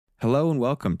Hello and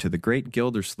welcome to The Great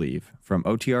Gildersleeve from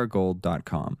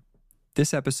OTRGold.com.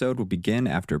 This episode will begin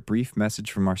after a brief message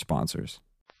from our sponsors.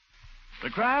 The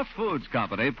Kraft Foods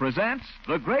Company presents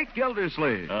The Great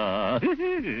Gildersleeve.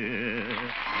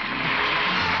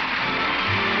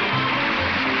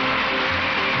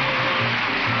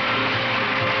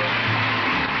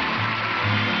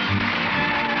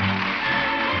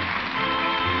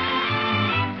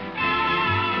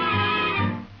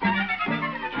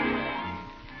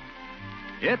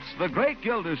 It's The Great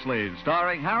Gildersleeve,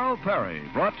 starring Harold Perry,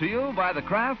 brought to you by the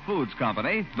Kraft Foods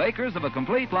Company, makers of a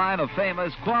complete line of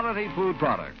famous quality food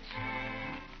products.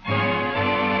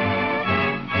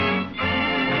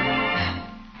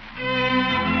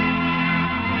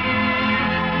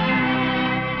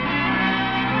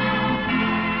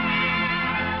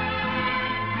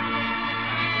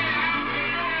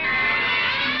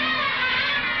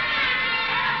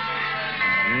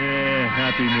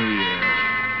 Happy New Year.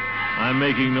 I'm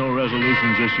making no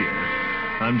resolutions this year.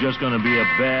 I'm just going to be a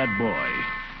bad boy.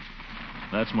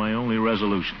 That's my only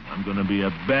resolution. I'm going to be a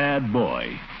bad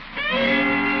boy.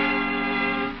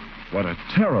 What a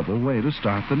terrible way to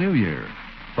start the new year.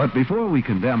 But before we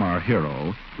condemn our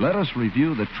hero, let us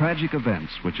review the tragic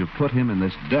events which have put him in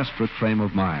this desperate frame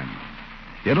of mind.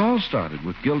 It all started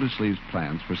with Gildersleeve's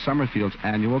plans for Summerfield's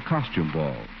annual costume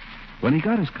ball. When he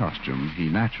got his costume, he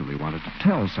naturally wanted to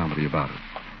tell somebody about it.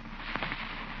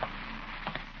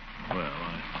 Well,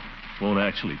 I won't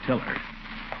actually tell her.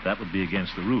 That would be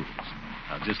against the rules.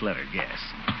 I'll just let her guess.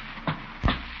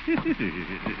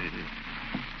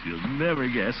 She'll never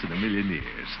guess in a million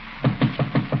years.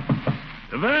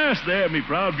 Avast there, me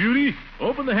proud beauty.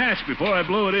 Open the hatch before I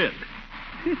blow it in.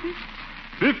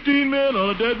 15 men on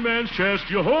a dead man's chest.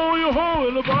 Yo-ho, yo-ho,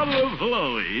 in a bottle of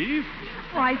hello, Eve.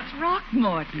 Why,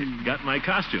 Throckmorton. Got my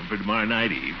costume for tomorrow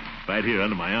night, Eve. Right here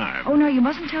under my arm. Oh, no, you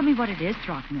mustn't tell me what it is,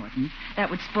 Throckmorton. That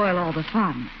would spoil all the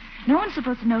fun. No one's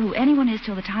supposed to know who anyone is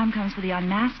till the time comes for the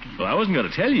unmasking. Well, I wasn't going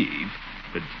to tell you, Eve.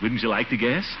 But wouldn't you like to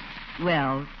guess?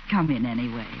 Well, come in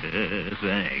anyway.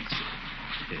 Thanks.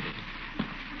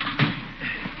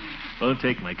 Won't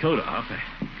take my coat off. I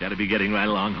got to be getting right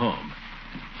along home.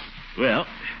 Well,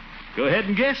 go ahead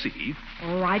and guess, Eve.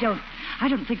 Oh, I don't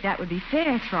think that would be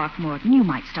fair, Throckmorton. You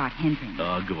might start hinting.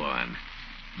 Oh, go on.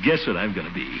 Guess what I'm going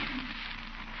to be.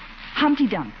 Humpty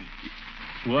Dumpty.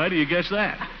 Why do you guess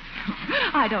that?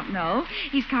 I don't know.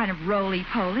 He's kind of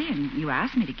roly-poly, and you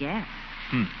asked me to guess.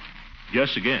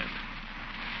 Guess again.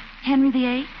 Henry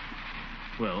VIII?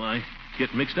 Well, I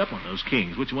get mixed up on those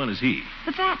kings. Which one is he?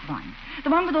 The fat one. The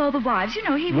one with all the wives. You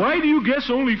know, he... Why do you guess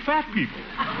only fat people?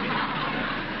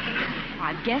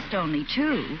 I've guessed only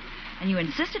two, and you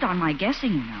insisted on my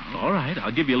guessing, you know. All right,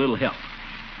 I'll give you a little help.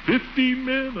 15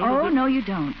 men... Oh, no, you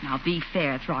don't. Now, be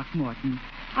fair, Throckmorton.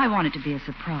 I want it to be a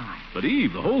surprise. But,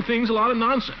 Eve, the whole thing's a lot of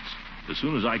nonsense. As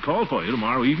soon as I call for you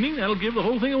tomorrow evening, that'll give the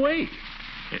whole thing away.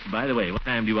 By the way, what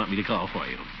time do you want me to call for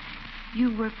you?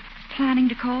 You were planning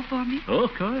to call for me? Oh,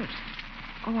 of course.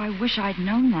 Oh, I wish I'd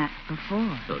known that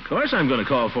before. Well, of course I'm going to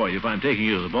call for you if I'm taking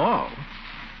you to the ball.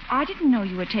 I didn't know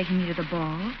you were taking me to the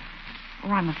ball.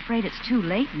 Oh, I'm afraid it's too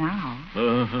late now.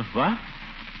 What?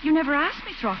 You never asked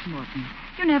me, Throckmorton.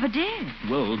 You never did.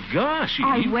 Well, gosh, Eve.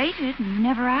 I waited, and you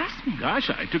never asked me. Gosh,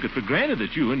 I took it for granted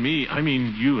that you and me,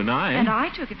 you and I... And I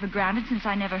took it for granted since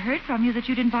I never heard from you that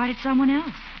you'd invited someone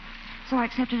else. So I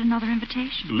accepted another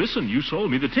invitation. Listen, you sold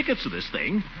me the tickets to this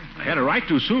thing. I had a right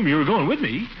to assume you were going with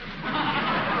me.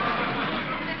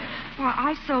 Why,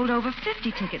 I sold over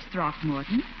 50 tickets,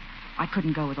 Throckmorton. I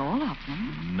couldn't go with all of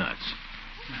them. Nuts.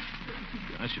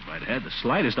 Gosh, if I'd had the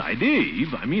slightest idea,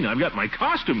 Eve. I've got my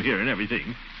costume here and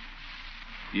everything.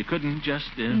 You couldn't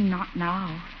just... Not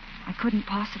now. I couldn't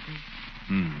possibly.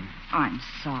 I'm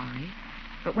sorry.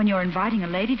 But when you're inviting a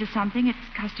lady to something, it's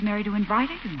customary to invite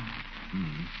her, you know.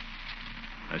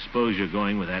 I suppose you're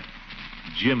going with that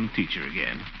gym teacher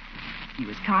again. He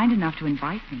was kind enough to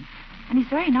invite me. And he's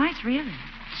very nice, really.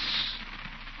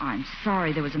 I'm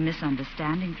sorry there was a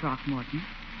misunderstanding, Throckmorton.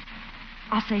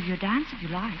 I'll save you a dance if you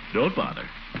like. Don't bother.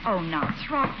 Oh, now,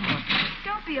 Throckmorton,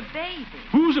 don't be a baby.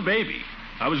 Who's a baby?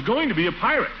 I was going to be a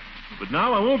pirate, but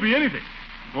now I won't be anything.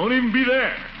 Won't even be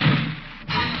there.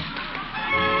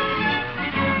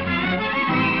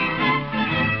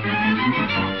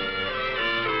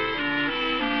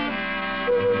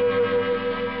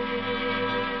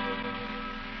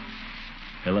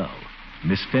 Hello,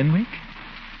 Miss Fenwick?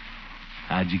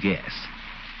 How'd you guess?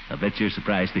 I'll bet you're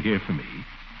surprised to hear from me.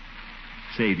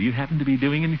 Say, do you happen to be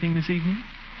doing anything this evening?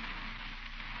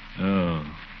 Oh,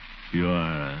 you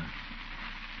are,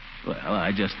 Well,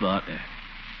 I just thought...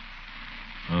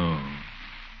 Oh.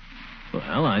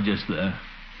 Well, I just,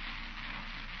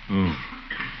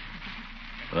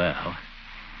 Well,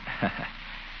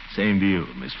 same to you,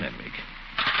 Miss Fenwick.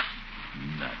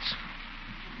 Nuts.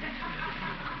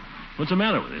 What's the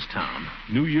matter with this town?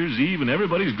 New Year's Eve and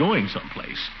everybody's going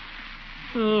someplace.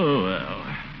 Oh, well.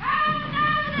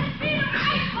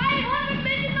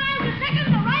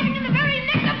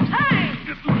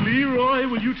 Leroy,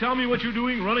 will you tell me what you're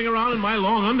doing running around in my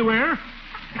long underwear?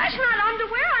 That's not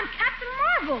underwear. I'm Captain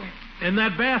Marvel. And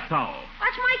that bath towel.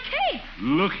 That's my cape.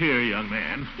 Look here, young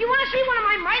man. You want to see one of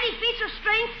my mighty feats of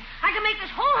strength? I can make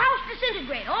this whole house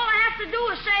disintegrate. All I have to do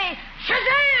is say,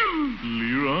 Shazam!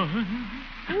 Leroy?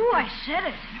 Ooh, I said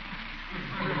it.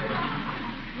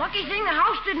 Lucky thing the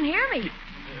house didn't hear me.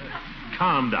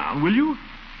 Calm down, will you?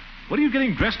 What are you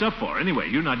getting dressed up for, anyway?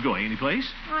 You're not going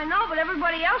anyplace. I know, but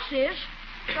everybody else is.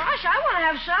 Gosh, I want to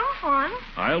have some fun.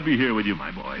 I'll be here with you,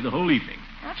 my boy, the whole evening.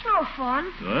 That's no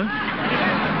fun. What?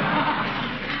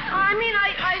 I mean,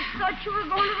 I thought you were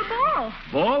going to the ball.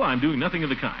 Ball? I'm doing nothing of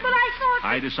the kind. But I thought...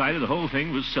 I decided the whole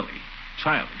thing was silly.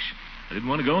 Childish. I didn't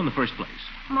want to go in the first place.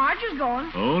 Marge is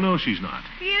going. Oh, no, she's not.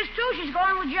 She is, too. She's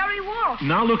going with Jerry Walsh.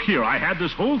 Now, look here. I had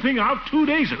this whole thing out 2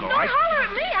 days ago. Don't holler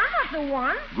at me. I'm not the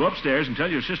one. Go upstairs and tell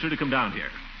your sister to come down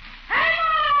here. Hey,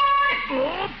 Marge!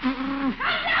 Oh. Come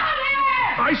down here!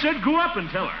 I said go up and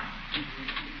tell her.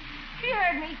 She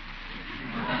heard me.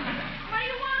 What do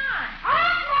you want?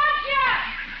 I'll punch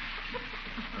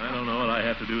you! I don't know what I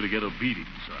have to do to get obedience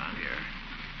around here.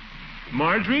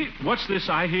 Marjorie, what's this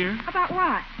I hear? About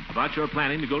what? About your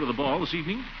planning to go to the ball this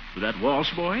evening with that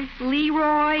Walsh boy?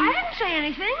 Leroy? I didn't say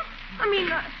anything. I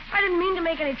mean, I didn't mean to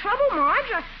make any trouble,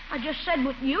 Marge. I just said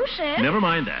what you said. Never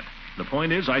mind that. The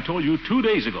point is, I told you 2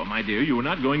 days ago, my dear, you were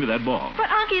not going to that ball. But,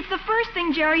 Unky, it's the first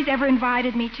thing Jerry's ever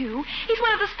invited me to. He's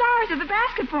one of the stars of the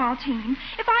basketball team.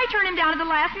 If I turn him down at the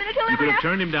last minute, he'll You never could have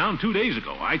turned him down 2 days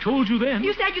ago. I told you then.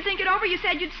 You said you'd think it over. You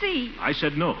said you'd see. I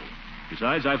said no.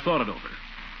 Besides, I've thought it over.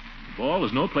 The ball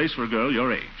is no place for a girl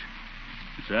your age.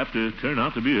 It's apt to turn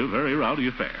out to be a very rowdy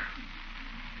affair.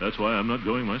 That's why I'm not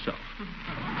going myself.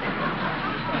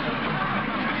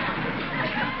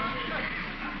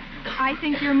 I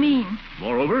think you're mean.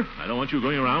 Moreover, I don't want you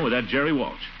going around with that Jerry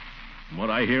Walsh. From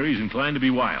what I hear, he's inclined to be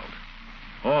wild.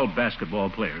 All basketball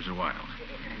players are wild.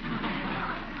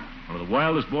 One of the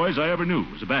wildest boys I ever knew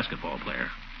was a basketball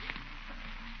player.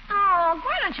 Oh,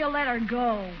 why don't you let her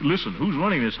go? Listen, who's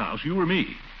running this house, you or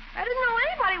me? I didn't know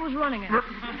anybody was running it.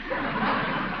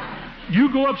 You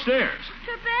go upstairs.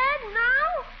 To bed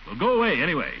now? Well, go away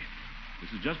anyway.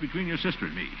 This is just between your sister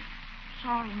and me.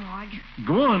 Sorry, Marge.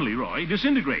 Go on, Leroy.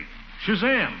 Disintegrate.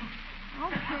 Shazam.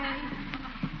 Okay.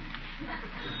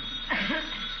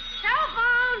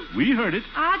 Telephone! We heard it.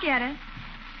 I'll get it.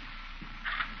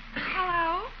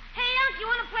 Hello? Hey, Unc, you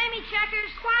want to play me checkers?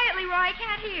 Quiet, Leroy. I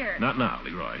can't hear. Not now,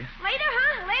 Leroy. Later,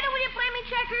 huh? Later, will you play me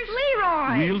checkers?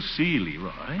 Leroy! We'll see,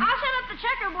 Leroy. I'll set up the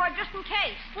checkerboard just in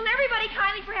case. Will everybody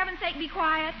kindly, for heaven's sake, be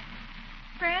quiet?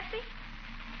 Francie?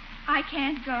 I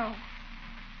can't go.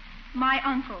 My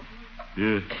uncle.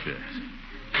 Yes.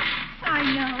 I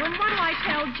know. And what'll I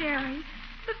tell Jerry?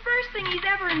 The first thing he's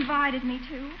ever invited me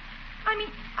to. I mean,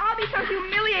 I'll be so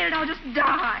humiliated I'll just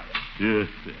die. Yes.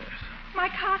 My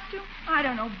costume? I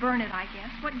don't know. Burn it, I guess.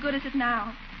 What good is it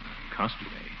now? Costume,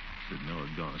 eh? Didn't know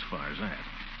it'd gone as far as that.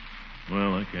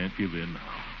 Well, I can't give in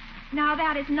now. Now,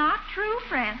 that is not true,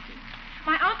 Francie.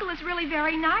 My uncle is really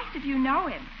very nice if you know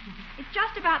him. It's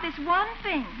just about this one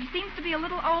thing. He seems to be a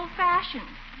little old-fashioned.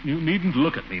 You needn't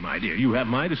look at me, my dear. You have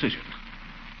my decision.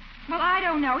 Well, I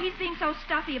don't know. He's being so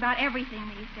stuffy about everything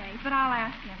these days, but I'll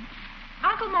ask him.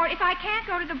 Uncle Mort, if I can't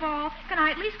go to the ball, can I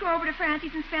at least go over to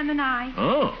Francie's and spend the night?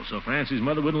 Oh, so Francie's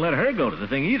mother wouldn't let her go to the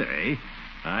thing either, eh?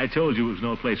 I told you it was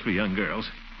no place for young girls.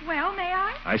 Well, may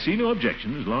I? I see no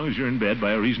objection as long as you're in bed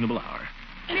by a reasonable hour.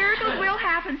 Miracles will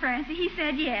happen, Francie. He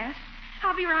said yes.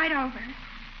 I'll be right over.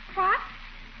 What?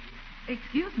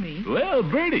 Excuse me. Well,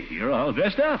 Bertie, you're all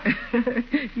dressed up.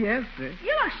 Yes, sir.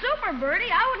 You look super,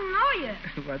 Bertie. I wouldn't know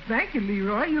you. Well, thank you,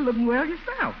 Leroy. You're looking well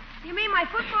yourself. You mean my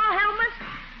football helmet?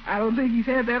 I don't think he's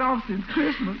had that off since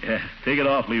Christmas. Yeah, take it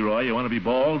off, Leroy. You want to be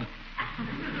bald?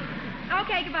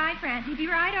 Okay, goodbye, Francie. Be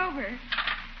right over.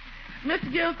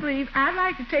 Mr. Gilsleeve, I'd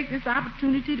like to take this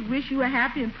opportunity to wish you a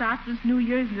happy and prosperous New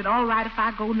Year. Is it all right if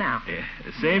I go now? Yeah,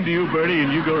 same to you, Bertie,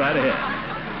 and you go right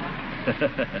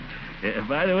ahead. Yeah,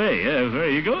 by the way, where are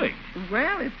you going?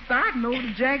 Well, it's starting over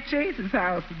to Jack Chase's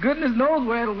house. Goodness knows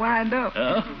where it'll wind up.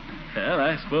 Oh, well,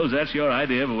 I suppose that's your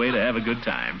idea of a way to have a good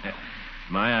time.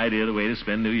 My idea of the way to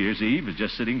spend New Year's Eve is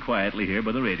just sitting quietly here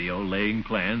by the radio, laying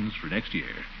plans for next year.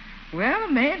 Well,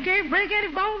 a man can't break any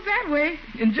bones that way.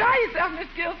 Enjoy yourself,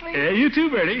 Mr. Gilsleeve. You too,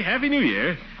 Bertie. Happy New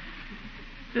Year.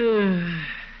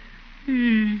 Hey,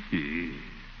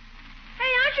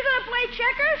 aren't you going to play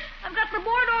checkers? I've got the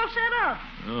board all set up.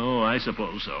 Oh, I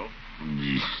suppose so.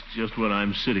 Just when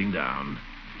I'm sitting down.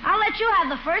 I'll let you have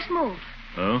the first move.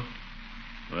 Oh?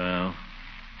 Well,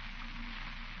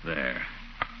 there.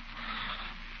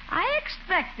 I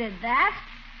expected that.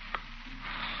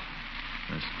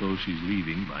 I suppose she's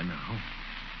leaving by now.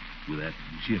 With that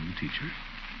gym teacher.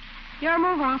 Your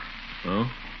move, Unc. Oh?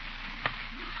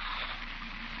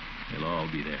 They'll all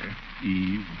be there.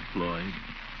 Eve, Floyd,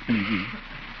 Evie,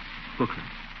 Booker.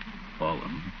 All of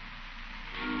them.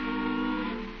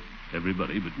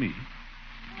 Everybody but me.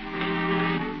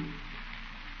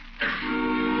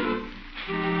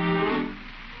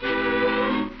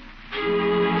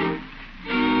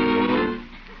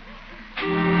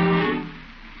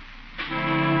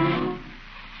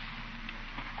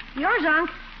 Yours, Unc.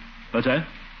 What's that?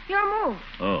 Your move.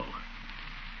 Oh.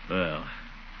 Well.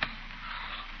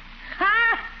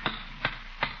 Ha!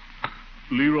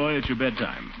 Leroy, it's your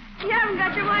bedtime. You haven't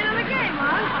got your mind on the game,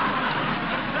 Unc.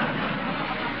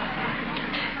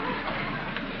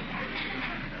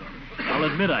 I'll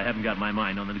admit I haven't got my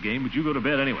mind on the game, but you go to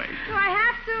bed anyway. Do I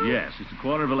have to? Yes, it's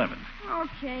 11:15.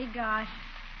 Okay, gosh.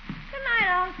 Good night,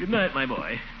 Unc. Good night, my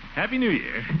boy. Happy New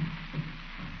Year.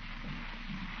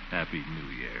 Happy New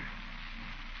Year.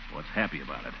 What's happy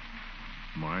about it?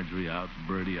 Marjorie out,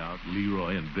 Bertie out,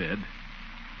 Leroy in bed.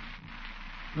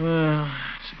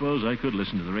 Suppose I could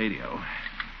listen to the radio.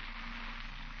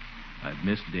 I'd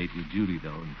missed date with Judy,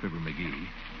 though, and Fibber McGee. You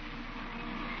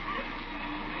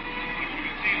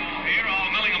can see them all here, all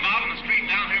milling about in the street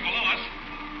down here below us.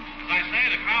 As I say,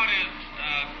 the crowd is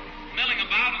milling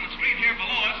about in the street here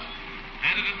below us,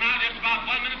 and it is now just about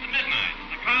 1 minute to midnight.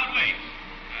 The crowd waits,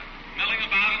 milling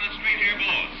about in the street here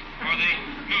below us for the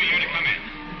new year to come in.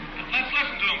 Let's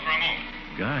listen to them for a moment.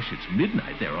 Gosh, it's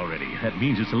midnight there already. That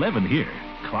means it's 11 here.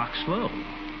 Clock's slow.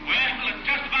 Well, it's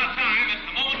just about time. It's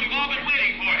the moment we've all been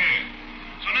waiting for here.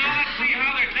 So now let's see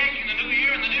how they're taking the new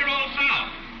year in the dear old South.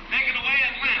 Taking away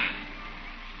Atlanta.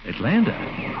 Atlanta?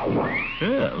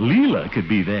 Yeah, Leela could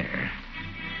be there.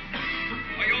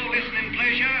 For your listening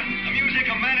pleasure, the music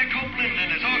of Manny Copeland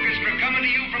and his orchestra coming to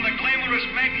you from the glamorous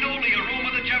Magnolia Room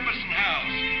of the Jefferson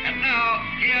House. And now,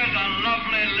 here's a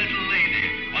lovely little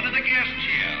lady, one of the guests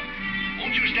here.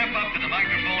 Won't you step up to the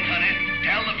microphone, honey?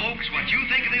 Tell the folks what you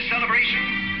think of this celebration.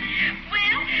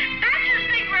 Well, I just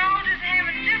think we're all just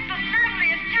having just the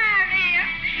loveliest time here.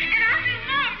 And I just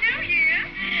love New Year's.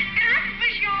 And I just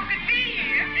wish you all could be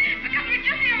here because we're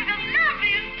just having the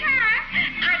loveliest time.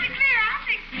 I declare I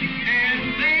think... And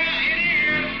there it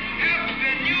is.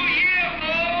 Happy New Year,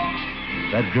 folks.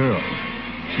 That girl.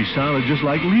 She sounded just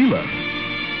like Leela.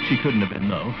 She couldn't have been,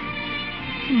 though.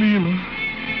 Leela.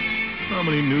 How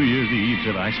many New Year's Eves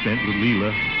have I spent with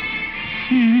Leela?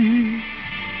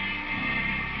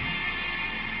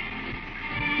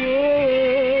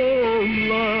 Oh,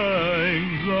 lang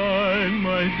syne,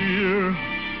 my dear.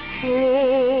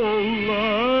 Oh,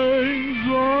 lang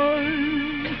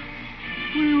syne.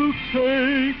 We will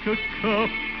take a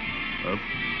cup of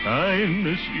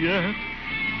kindness yet.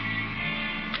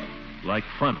 Like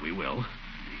fun, we will.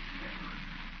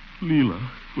 Leela,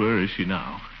 where is she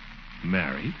now?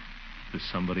 Married to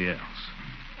somebody else.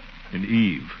 And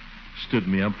Eve stood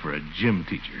me up for a gym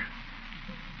teacher.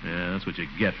 Yeah, that's what you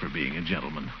get for being a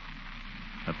gentleman.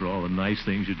 After all the nice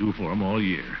things you do for them all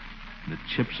year. And the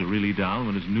chips are really down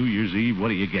when it's New Year's Eve, what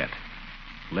do you get?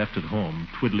 Left at home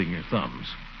twiddling your thumbs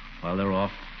while they're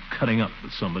off cutting up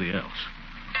with somebody else.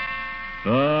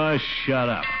 Oh, shut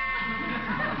up.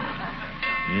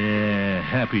 Yeah,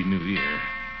 Happy New Year.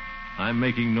 I'm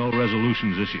making no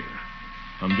resolutions this year.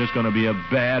 I'm just going to be a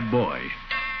bad boy.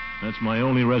 That's my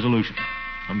only resolution.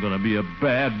 I'm going to be a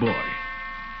bad boy.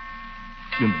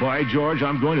 And by George,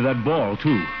 I'm going to that ball,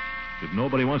 too. If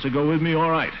nobody wants to go with me, all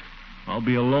right. I'll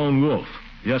be a lone wolf.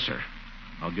 Yes, sir.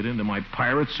 I'll get into my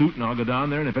pirate suit and I'll go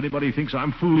down there, and if anybody thinks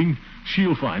I'm fooling,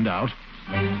 she'll find out.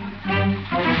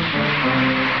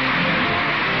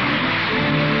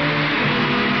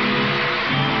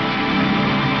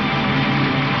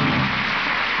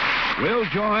 We'll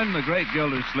join the great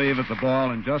Gildersleeve at the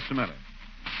ball in just a minute.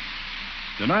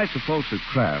 Tonight, the folks at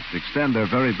Kraft extend their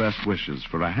very best wishes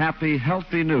for a happy,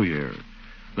 healthy New Year.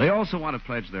 They also want to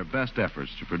pledge their best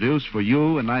efforts to produce for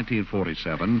you in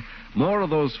 1947 more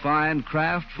of those fine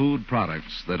Kraft food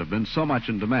products that have been so much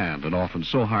in demand and often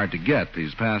so hard to get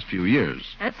these past few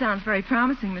years. That sounds very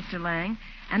promising, Mr. Lang.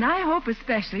 And I hope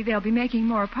especially they'll be making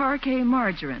more parquet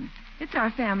margarine. It's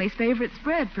our family's favorite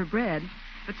spread for bread.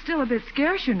 But still a bit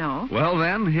scarce, you know. Well,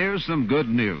 then, here's some good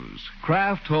news.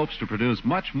 Kraft hopes to produce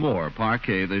much more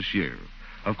parquet this year.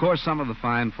 Of course, some of the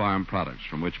fine farm products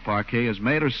from which Parquet is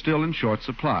made are still in short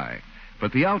supply,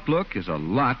 but the outlook is a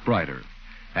lot brighter.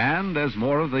 And as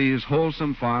more of these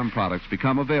wholesome farm products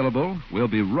become available, we'll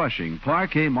be rushing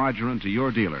Parquet margarine to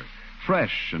your dealer.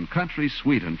 Fresh and country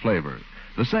sweet in flavor.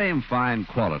 The same fine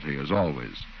quality as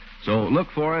always. So look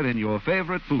for it in your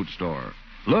favorite food store.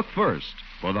 Look first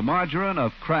for the margarine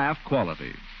of Kraft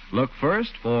quality. Look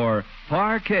first for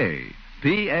Parquet,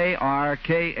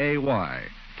 Parkay,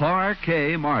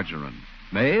 Parquet margarine,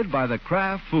 made by the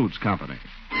Kraft Foods Company.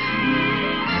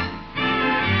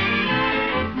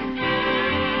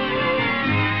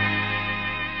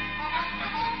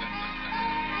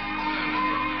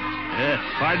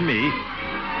 Pardon me.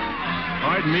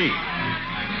 Pardon me.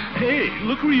 Hey,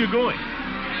 look where you're going.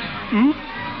 Oop.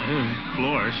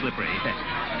 Floor slippery.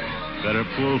 Better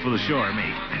pull for the shore,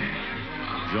 mate.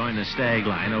 Join the stag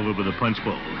line over by the punch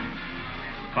bowl.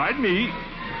 Pardon me.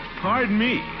 Pardon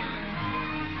me.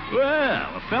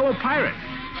 Well, a fellow pirate.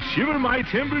 Shiver my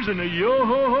timbers and a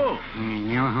yo-ho-ho.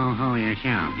 Yo-ho-ho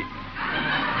yourself.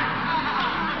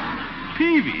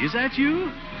 Peavy, is that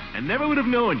you? I never would have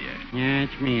known you. Yeah,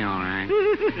 it's me, all right.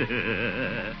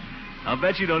 I'll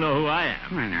bet you don't know who I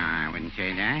am. Well, no, I wouldn't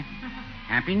say that.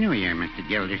 Happy New Year, Mr.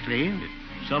 Gildersleeve.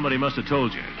 Somebody must have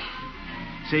told you.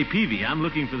 Say, Peavy, I'm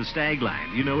looking for the stag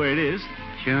line. You know where it is?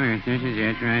 Sure, this is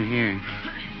it right here.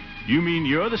 You mean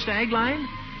you're the stag line?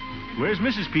 Where's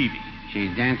Mrs. Peavy?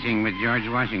 She's dancing with George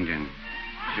Washington.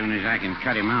 As soon as I can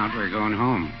cut him out, we're going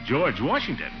home. George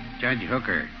Washington? Judge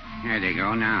Hooker. There they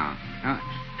go now. Oh,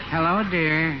 hello,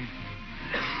 dear.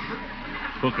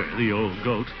 Hooker, the old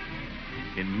goat,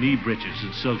 in knee breeches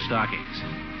and silk stockings.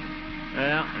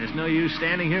 Well, there's no use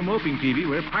standing here moping, Peavy.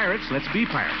 We're pirates. Let's be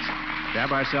pirates.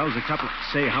 Grab ourselves a couple.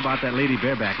 Say, how about that lady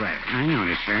bareback rider? I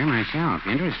noticed her myself.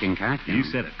 Interesting costume. You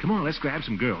said it. Come on, let's grab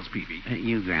some girls, Peavy.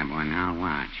 You grab one. I'll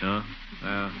watch. Oh?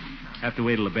 Have to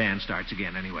wait till the band starts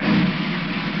again anyway.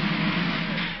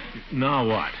 Now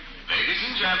what? Ladies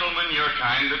and gentlemen, your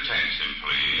kind attention,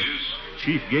 please.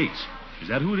 Chief Gates. Is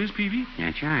that who it is, Peavy?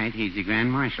 That's right. He's the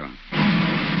Grand Marshal.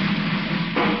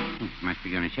 Must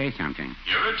be going to say something.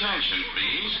 Your attention,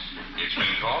 please. It's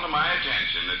been called to my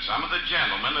attention that some of the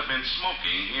gentlemen have been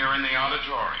smoking here in the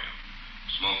auditorium.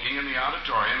 Smoking in the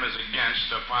auditorium is against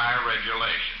the fire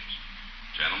regulations.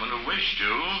 Gentlemen who wish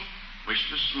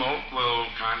to smoke will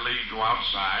kindly go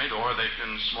outside, or they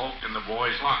can smoke in the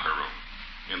boys' locker room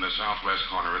in the southwest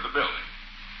corner of the building.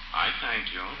 I thank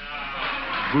you.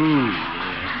 Boo.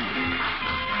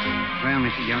 Well,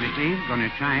 Mr. Gildersleeve, going to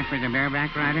try for the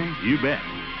bareback rider? You bet.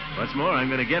 What's more, I'm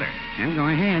going to get her. Well, go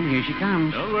ahead. Here she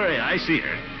comes. Don't worry, I see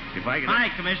her. If I can... Hi,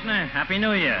 Commissioner. Happy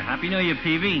New Year. Happy New Year,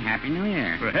 Peavy. Happy New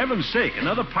Year. For heaven's sake,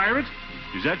 another pirate?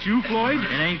 Is that you, Floyd?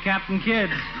 It ain't Captain Kidd.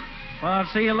 Well, I'll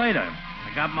see you later.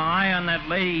 I got my eye on that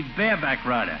lady bareback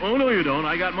rider. Oh, no, you don't.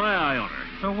 I got my eye on her.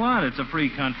 So what? It's a free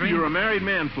country. You're a married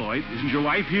man, Floyd. Isn't your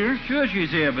wife here? Sure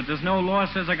she's here, but there's no law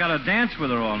says I gotta dance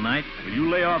with her all night. Well, you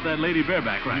lay off that lady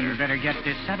bareback rider. You better get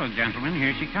this settled, gentlemen.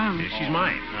 Here she comes. She's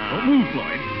mine. Don't move,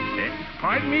 Floyd.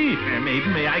 Pardon me, fair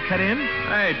maiden. May I cut in?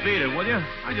 Hey, beat it, will you?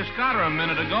 I just got her a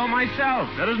minute ago myself.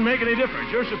 That doesn't make any difference.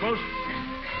 You're supposed...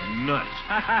 Nuts.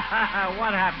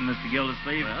 What happened, Mr.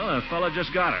 Gildersleeve? Well, a fella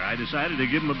just got her. I decided to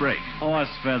give him a break.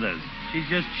 Horse feathers. She's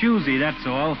just choosy, that's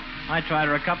all. I tried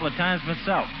her a couple of times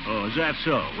myself. Oh, is that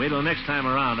so? Wait till next time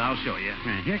around. I'll show you.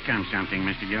 Here comes something,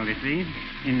 Mr. Gildersleeve.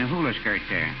 In the hula skirt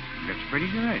there. Looks pretty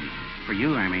good. For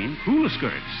you, I mean. Hula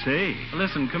skirts? Say.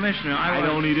 Listen, Commissioner, I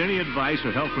don't need any advice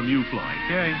or help from you, Floyd.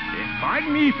 Okay.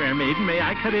 Pardon me, fair maiden. May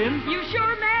I cut in? You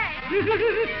sure may.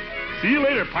 See you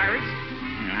later, pirates.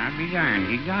 I'll be darned.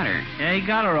 He got her. Yeah, he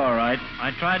got her all right.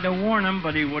 I tried to warn him,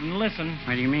 but he wouldn't listen.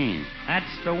 What do you mean? That's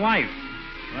the wife.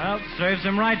 Well, serves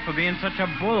him right for being such a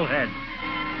bullhead.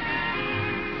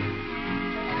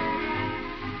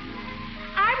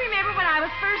 I remember when I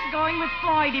was first going with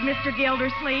Floydie, Mr.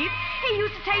 Gildersleeve. He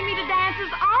used to take me to dances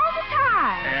all the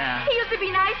time. Yeah. He used to be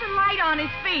nice and light on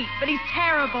his feet, but he's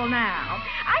terrible now.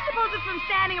 I suppose it's from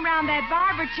standing around that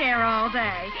barber chair all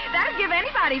day. That'd give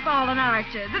anybody fallen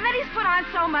arches. And then he's put on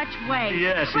so much weight.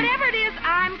 Yes. Whatever it is,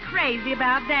 I'm crazy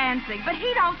about dancing, but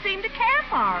he don't seem to care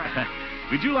for it.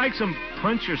 Would you like some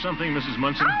punch or something, Mrs.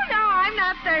 Munson? Oh, no, I'm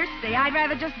not thirsty. I'd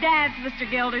rather just dance, Mr.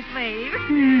 Gildersleeve.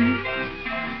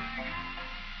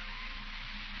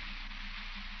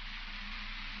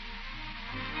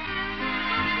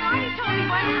 Floydie told me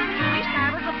one time he wished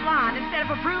I was a blonde instead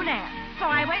of a brunette, so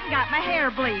I went and got my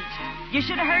hair bleached. You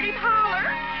should have heard him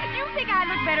holler. You think I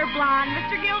look better blonde,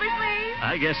 Mr. Gildersleeve?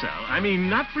 I guess so. I mean,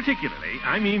 not particularly.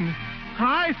 I mean,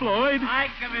 Hi, Floyd. Hi,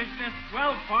 Commissioner.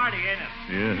 Swell party, ain't it?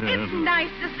 Yeah. It's nice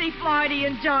to see Floydie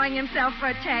enjoying himself for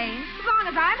a change. As long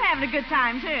as I'm having a good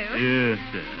time, too. Yes,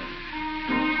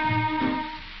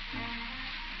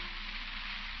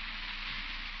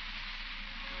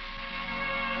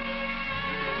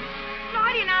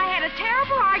 Floydie and I had a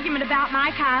terrible argument about my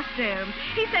costume.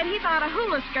 He said he thought a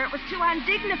hula skirt was too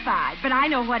undignified, but I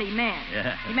know what he meant.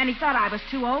 Yeah. He meant he thought I was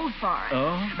too old for it.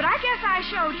 Oh? But I guess I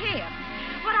showed him.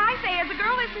 What I say is a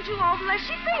girl isn't too old unless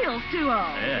she feels too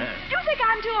old. Yeah. Do you think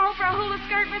I'm too old for a hula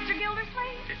skirt, Mr.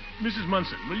 Gildersleeve? Mrs.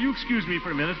 Munson, will you excuse me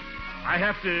for a minute? I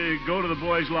have to go to the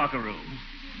boys' locker room.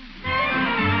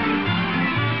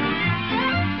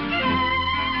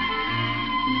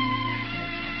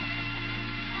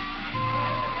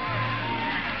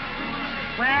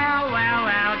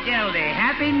 Well, Gildy,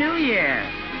 Happy New Year.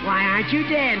 Why aren't you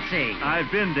dancing? I've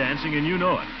been dancing, and you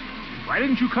know it. Why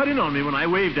didn't you cut in on me when I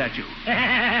waved at you?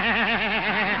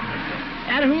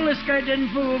 That hula skirt didn't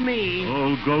fool me.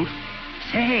 Old goat.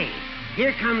 Say,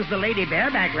 here comes the lady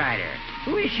bareback rider.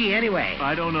 Who is she anyway?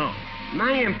 I don't know.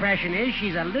 My impression is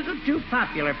she's a little too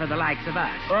popular for the likes of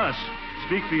us. Us?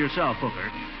 Speak for yourself,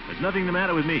 Hooker. There's nothing the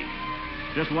matter with me.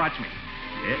 Just watch me.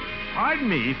 Pardon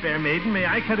me, fair maiden. May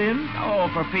I cut in? Oh,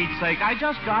 for Pete's sake, I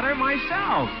just got her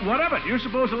myself. What of it? You're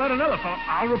supposed to let another fellow.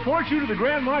 I'll report you to the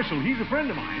Grand Marshal. He's a friend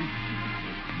of mine.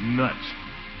 Nuts.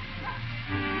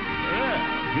 Well,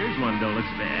 here's one don't look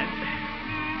so bad.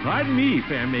 Pardon me,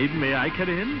 fair maiden. May I cut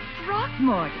in?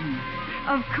 Throckmorton.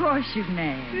 Of course you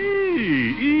may.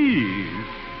 Eve.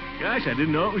 Gosh, I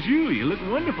didn't know it was you. You look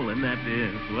wonderful in that,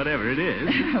 whatever it is.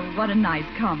 What a nice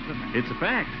compliment. It's a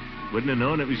fact. Wouldn't have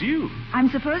known it was you. I'm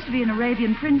supposed to be an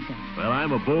Arabian princess. Well,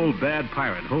 I'm a bold, bad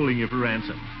pirate holding you for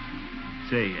ransom.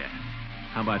 Say,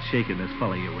 how about shaking this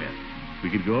fellow you're with? We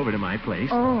could go over to my place.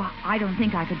 Oh, I don't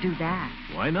think I could do that.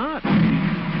 Why not?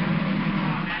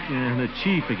 And the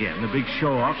chief again, the big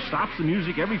show-off, stops the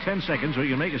music every 10 seconds so he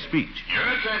can make a speech. Your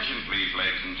attention, please,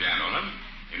 ladies and gentlemen.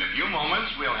 In a few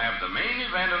moments, we'll have the main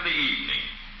event of the evening,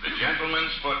 the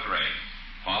gentleman's foot race,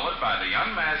 followed by the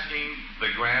unmasking,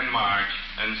 the grand march,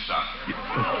 and supper.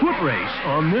 A foot race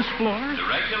on this floor? The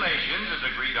regulations, as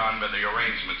agreed on by the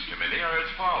arrangements committee, are as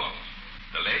follows.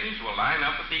 The ladies will line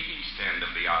up at the east end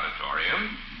of the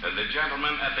auditorium, and the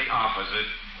gentlemen at the opposite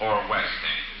or west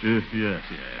end. Yes.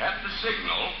 At the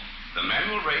signal, the men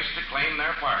will race to claim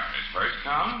their partners. First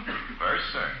come,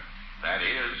 first served. That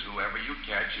is, whoever you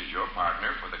catch is your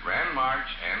partner for the grand march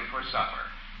and for supper,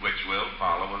 which will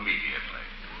follow immediately.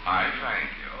 I thank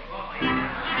you.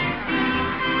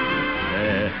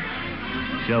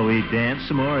 Shall we dance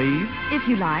some more, Eve? If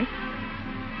you like.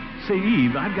 Say,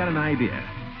 Eve, I've got an idea.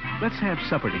 Let's have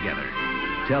supper together.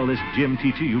 Tell this gym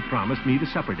teacher you promised me the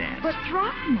supper dance. But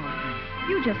Throckmorton,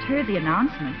 you just heard the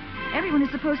announcement. Everyone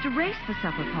is supposed to race for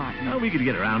supper partners. Well, we could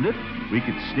get around it. We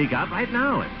could sneak out right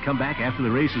now and come back after the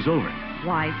race is over.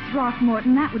 Why,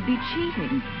 Throckmorton, that would be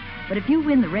cheating. But if you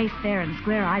win the race fair and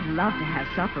square, I'd love to have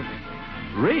supper with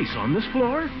you. Race on this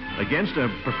floor? Against a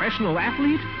professional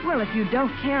athlete? Well, if you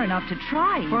don't care enough to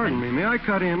try even. Pardon me, may I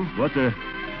cut in? What the...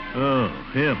 Oh,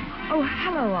 him. Oh,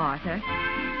 hello, Arthur.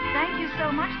 Thank you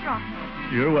so much,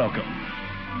 Throckmorton. You're welcome.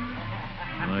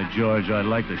 My George, I'd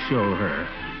like to show her.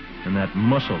 And that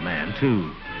muscle man,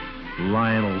 too.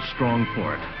 Lionel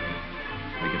Strongfort.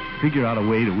 I could figure out a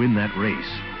way to win that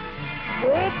race.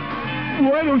 Oh,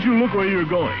 why don't you look where you're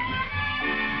going?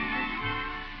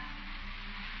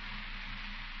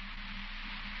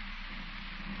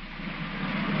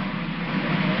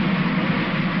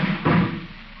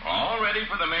 All ready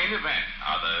for the main event.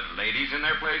 Are the ladies in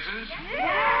their places?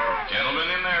 Yeah. Gentlemen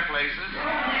in their places?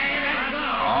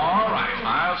 All right.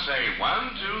 I'll say 1,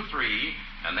 2, 3,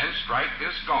 and then strike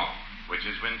this gong, which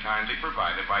has been kindly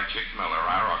provided by Chick Miller,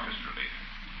 our orchestra leader.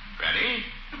 Ready?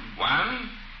 1,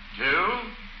 2,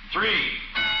 3.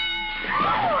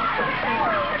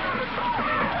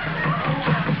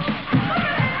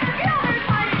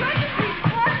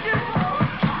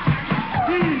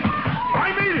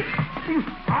 I made it!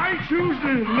 I choose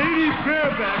the lady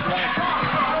bareback rifle.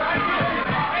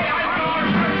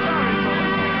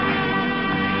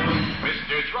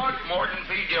 Mr. Throckmorton P.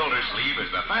 Gildersleeve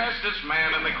is the fastest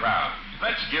man in the crowd.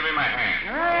 Let's give him a hand.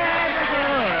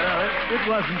 It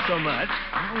wasn't so much.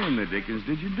 How in the dickens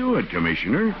did you do it,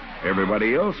 Commissioner?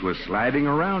 Everybody else was sliding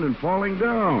around and falling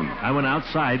down. I went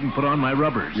outside and put on my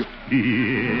rubbers.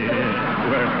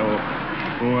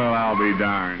 Well, I'll be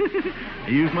darned. I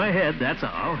used my head, that's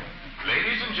all.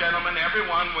 Ladies and gentlemen,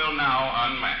 everyone will now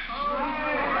unmask.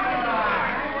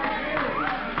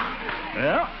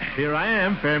 Well, here I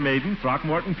am, fair maiden,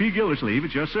 Throckmorton P. Gildersleeve,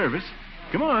 at your service.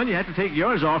 Come on, you have to take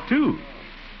yours off, too.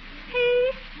 He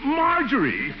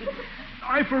Marjorie,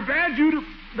 I forbade you to...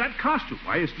 That costume,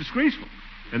 why, it's disgraceful.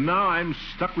 And now I'm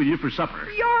stuck with you for supper.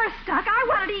 You're stuck. I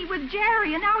wanted to eat with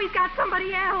Jerry, and now he's got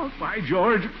somebody else. By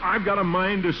George, I've got a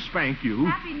mind to spank you.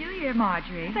 Happy New Year,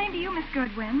 Marjorie. Same to you, Miss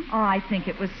Goodwin. Oh, I think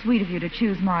it was sweet of you to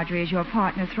choose Marjorie as your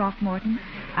partner, Throckmorton.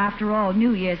 After all,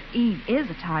 New Year's Eve is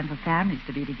a time for families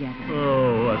to be together.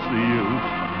 Oh, what's the use?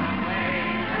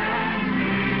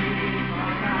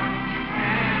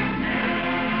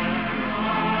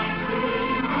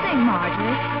 Sing,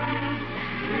 Marjorie.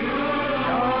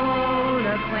 Old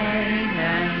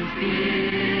acquaintance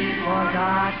be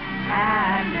forgot,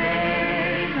 and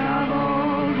days of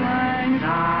old lang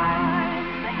syne.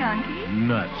 Sing, Unky.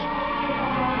 Nuts.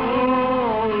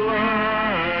 Oh,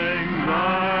 lang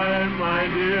syne, my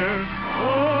dear.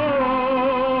 Oh,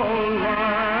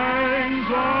 lang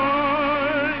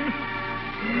syne.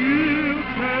 We'll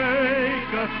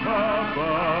take a cup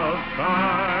of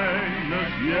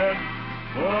kindness yet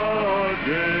for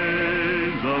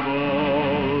days of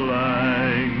old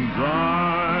lang syne.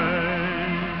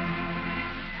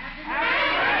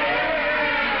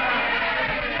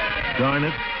 Darn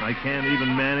it, I can't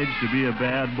even manage to be a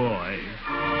bad boy.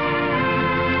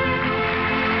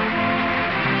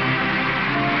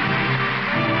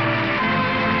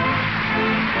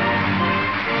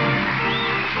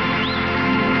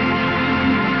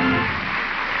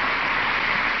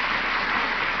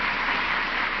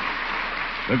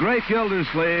 The great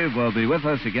Gildersleeve will be with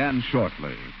us again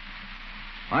shortly.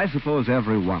 I suppose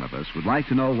every one of us would like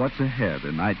to know what's ahead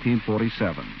in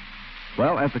 1947.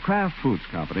 Well, at the Kraft Foods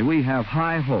Company, we have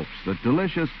high hopes that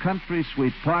delicious country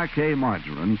sweet parquet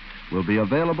margarine will be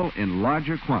available in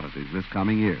larger quantities this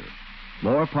coming year.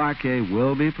 More parquet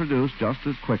will be produced just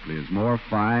as quickly as more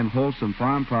fine, wholesome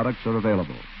farm products are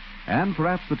available. And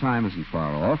perhaps the time isn't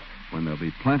far off when there'll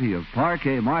be plenty of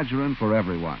parquet margarine for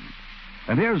everyone.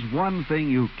 And here's one thing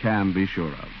you can be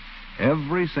sure of.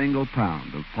 Every single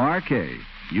pound of parquet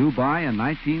you buy in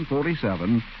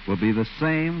 1947 will be the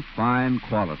same fine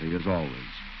quality as always.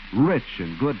 Rich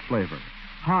in good flavor,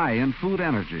 high in food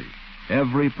energy.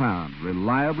 Every pound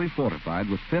reliably fortified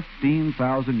with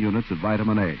 15,000 units of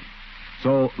vitamin A.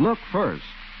 So look first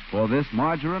for this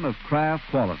margarine of Kraft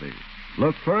quality.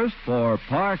 Look first for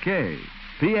Parquet,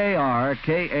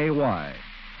 P-A-R-K-A-Y,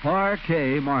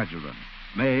 Parquet margarine,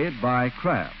 made by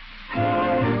Kraft.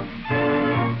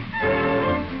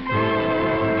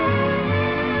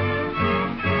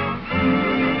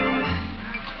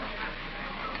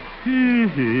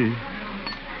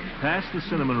 Pass the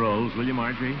cinnamon rolls, will you,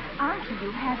 Marjorie? Unky,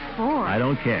 you had 4. I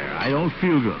don't care. I don't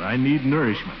feel good. I need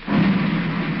nourishment.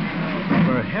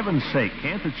 For heaven's sake,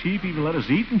 can't the chief even let us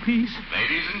eat in peace?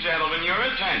 Ladies and gentlemen, your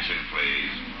attention,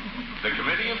 please. The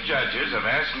committee of judges have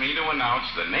asked me to announce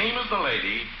the name of the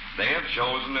lady they have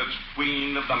chosen as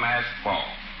Queen of the Masked Ball.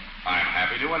 I'm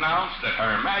happy to announce that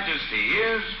Her Majesty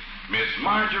is Miss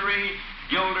Marjorie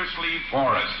Gildersleeve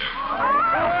Forrester.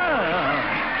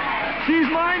 She's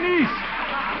my niece.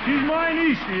 She's my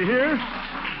niece, do you hear?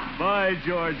 By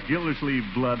George, Gildersleeve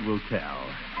blood will tell.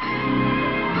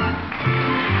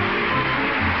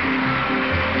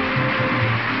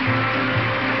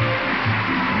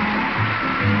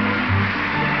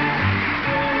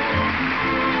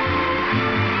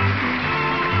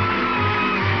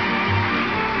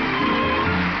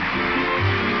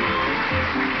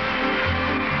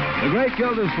 The Great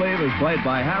Gildersleeve is played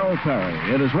by Harold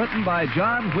Perry. It is written by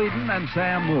John Whedon and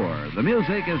Sam Moore. The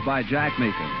music is by Jack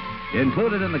Meakin.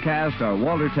 Included in the cast are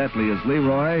Walter Tetley as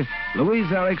Leroy,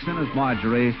 Louise Erickson as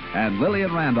Marjorie, and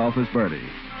Lillian Randolph as Bertie.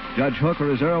 Judge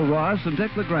Hooker is Earl Ross, and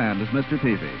Dick LeGrand as Mr.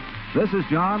 Peavy. This is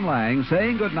John Lang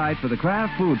saying goodnight for the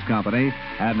Kraft Foods Company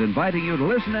and inviting you to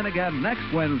listen in again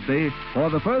next Wednesday for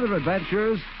the further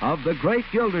adventures of the Great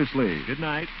Gildersleeve. Good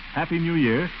night. Happy New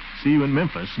Year. See you in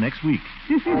Memphis next week.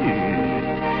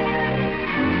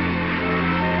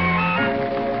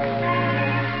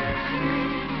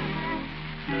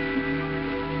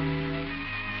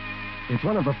 It's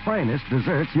one of the finest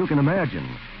desserts you can imagine.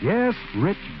 Yes,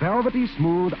 rich, velvety,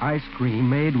 smooth ice cream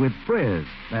made with Frizz.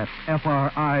 That's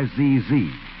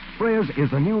F-R-I-Z-Z. Frizz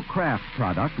is a new Kraft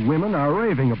product women are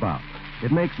raving about.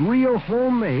 It makes real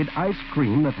homemade ice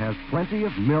cream that has plenty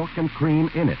of milk and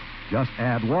cream in it. Just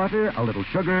add water, a little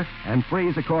sugar, and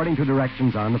freeze according to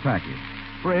directions on the package.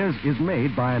 Frizz is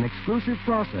made by an exclusive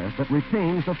process that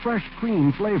retains the fresh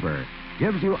cream flavor.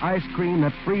 Gives you ice cream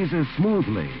that freezes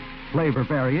smoothly. Flavor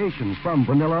variations from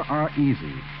vanilla are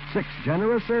easy. 6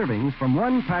 generous servings from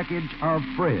one package of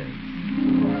Frizz.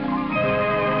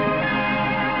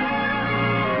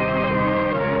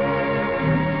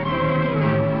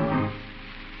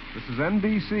 This is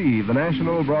NBC, the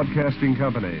national broadcasting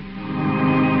company.